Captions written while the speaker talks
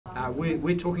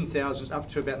We're talking thousands, up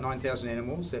to about 9,000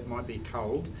 animals that might be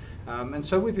culled. And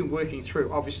so we've been working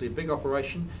through, obviously a big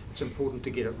operation, it's important to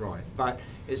get it right. But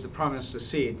as the Prime Minister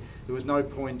said, there was no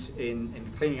point in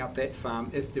cleaning up that farm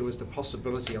if there was the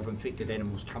possibility of infected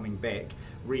animals coming back,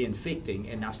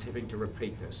 reinfecting, and us having to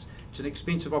repeat this. It's an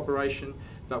expensive operation,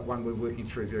 but one we're working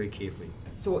through very carefully.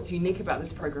 So what's unique about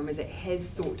this program is it has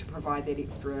sought to provide that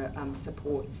extra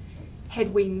support.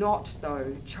 Had we not,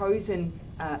 though, chosen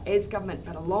as government,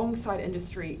 but alongside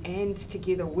industry and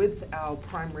together with our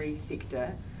primary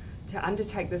sector, to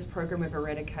undertake this program of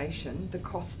eradication, the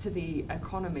cost to the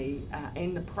economy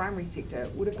and the primary sector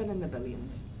would have been in the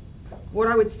billions. What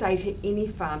I would say to any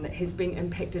farm that has been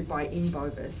impacted by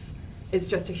M.Bovis is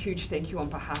just a huge thank you on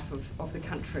behalf of the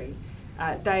country.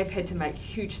 They have had to make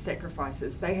huge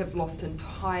sacrifices. They have lost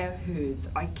entire herds.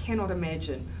 I cannot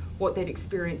imagine what that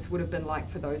experience would have been like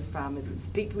for those farmers. It's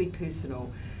deeply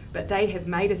personal, but they have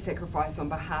made a sacrifice on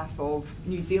behalf of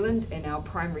New Zealand and our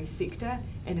primary sector,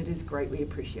 and it is greatly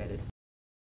appreciated.